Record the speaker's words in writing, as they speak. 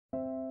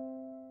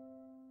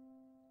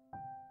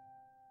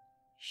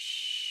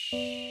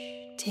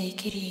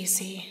Take it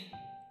easy.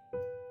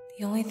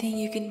 The only thing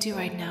you can do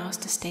right now is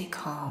to stay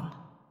calm.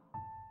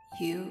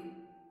 You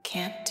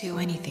can't do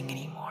anything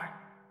anymore.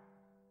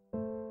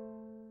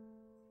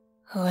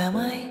 Who am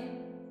I?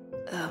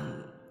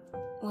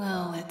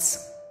 Well,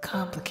 it's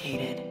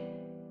complicated.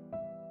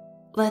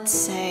 Let's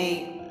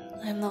say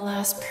I'm the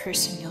last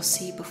person you'll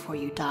see before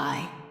you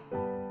die.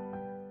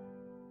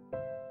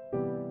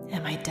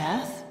 Am I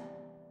death?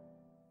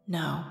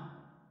 No.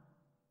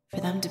 For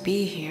them to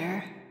be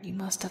here, you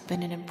must have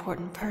been an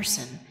important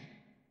person,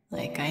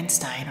 like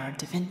Einstein or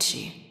Da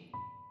Vinci.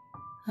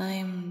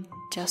 I'm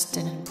just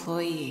an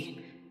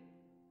employee,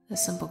 a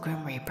simple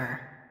Grim Reaper.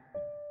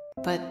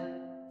 But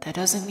that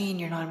doesn't mean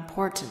you're not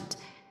important,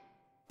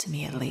 to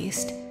me at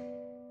least.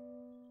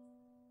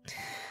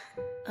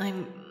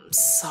 I'm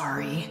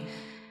sorry.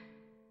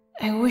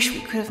 I wish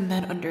we could have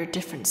met under a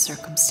different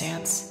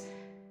circumstance.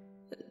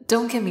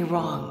 Don't get me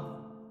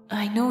wrong,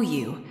 I know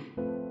you.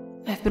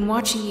 I've been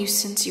watching you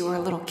since you were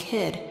a little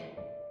kid.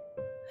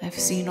 I've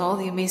seen all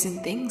the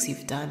amazing things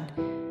you've done.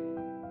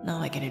 Not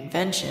like an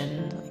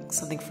invention, like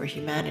something for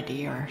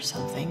humanity or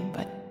something,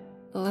 but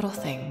little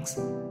things.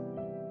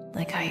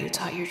 Like how you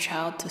taught your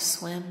child to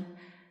swim,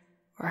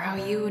 or how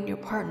you and your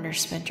partner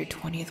spent your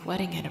 20th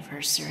wedding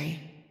anniversary.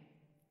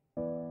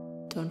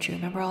 Don't you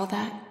remember all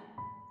that?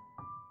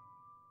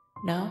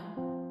 No?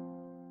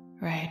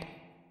 Right.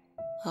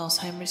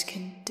 Alzheimer's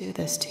can do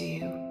this to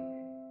you.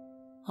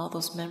 All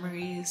those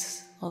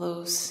memories, all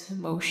those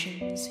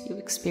emotions you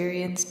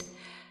experienced,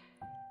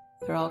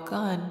 they're all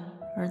gone,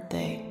 aren't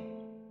they?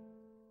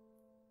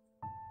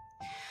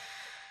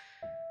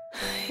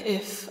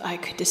 If I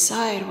could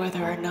decide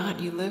whether or not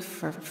you live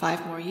for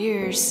 5 more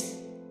years,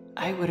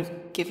 I would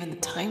have given the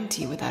time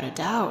to you without a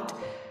doubt.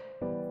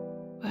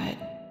 But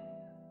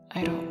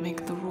I don't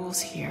make the rules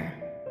here.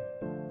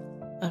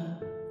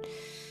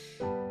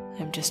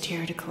 I'm just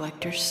here to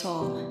collect your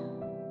soul.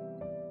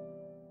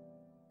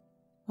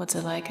 What's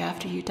it like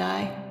after you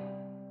die?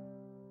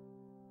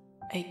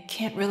 I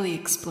can't really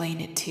explain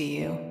it to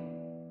you.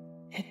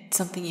 It's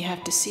something you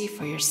have to see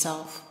for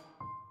yourself.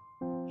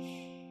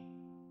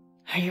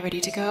 Are you ready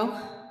to go?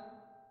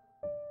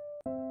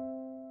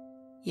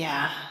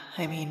 Yeah,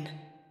 I mean,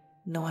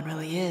 no one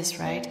really is,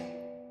 right?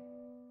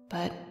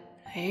 But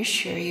I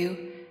assure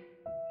you,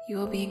 you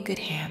will be in good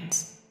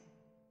hands.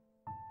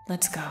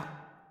 Let's go.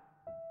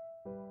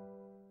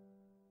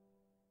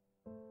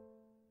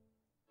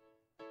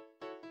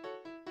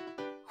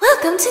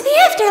 Welcome to the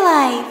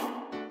afterlife!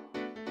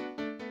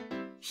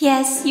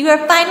 Yes, you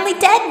are finally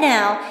dead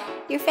now.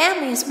 Your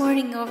family is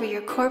mourning over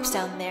your corpse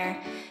down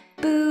there.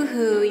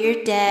 Boo-hoo,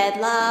 you're dead,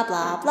 blah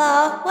blah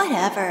blah,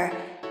 whatever.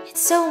 It's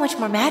so much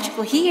more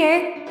magical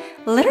here.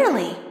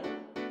 Literally.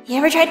 You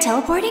ever tried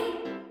teleporting?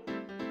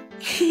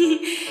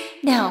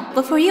 Now,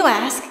 before you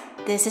ask,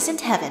 this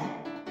isn't heaven.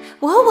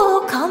 Whoa,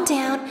 whoa, calm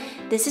down.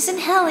 This isn't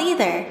hell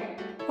either.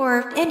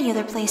 Or any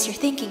other place you're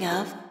thinking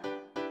of.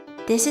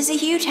 This is a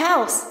huge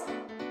house.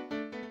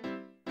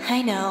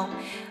 I know.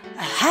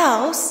 A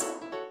house?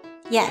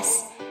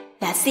 Yes,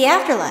 that's the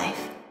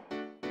afterlife.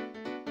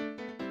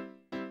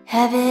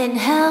 Heaven,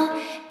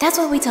 hell, that's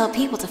what we tell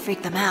people to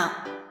freak them out.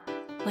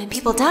 When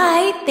people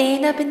die, they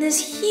end up in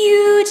this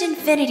huge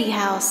infinity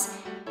house.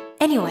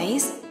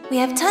 Anyways, we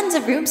have tons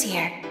of rooms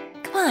here.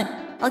 Come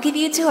on, I'll give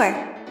you a tour.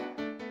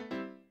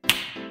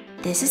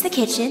 This is the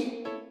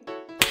kitchen.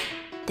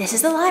 This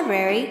is the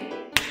library.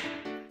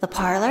 The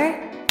parlor.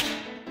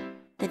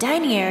 The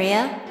dining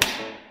area.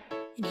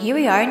 And here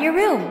we are in your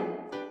room.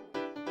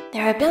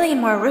 There are a billion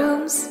more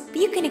rooms,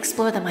 but you can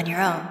explore them on your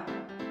own.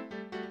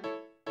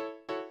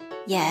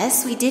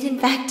 Yes, we did in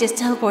fact just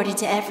teleport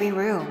into every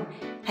room.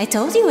 I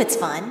told you it's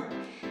fun.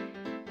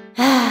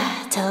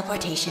 Ah,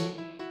 teleportation.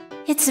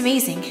 It's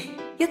amazing.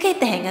 You'll get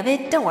the hang of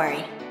it, don't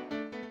worry.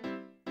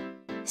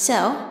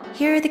 So,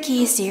 here are the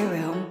keys to your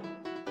room.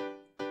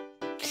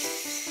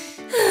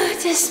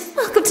 Just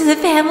welcome to the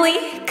family.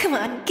 Come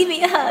on, give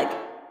me a hug.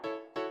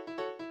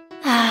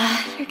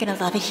 Ah, you're gonna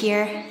love it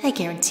here. I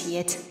guarantee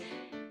it.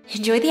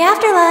 Enjoy the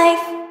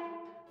afterlife!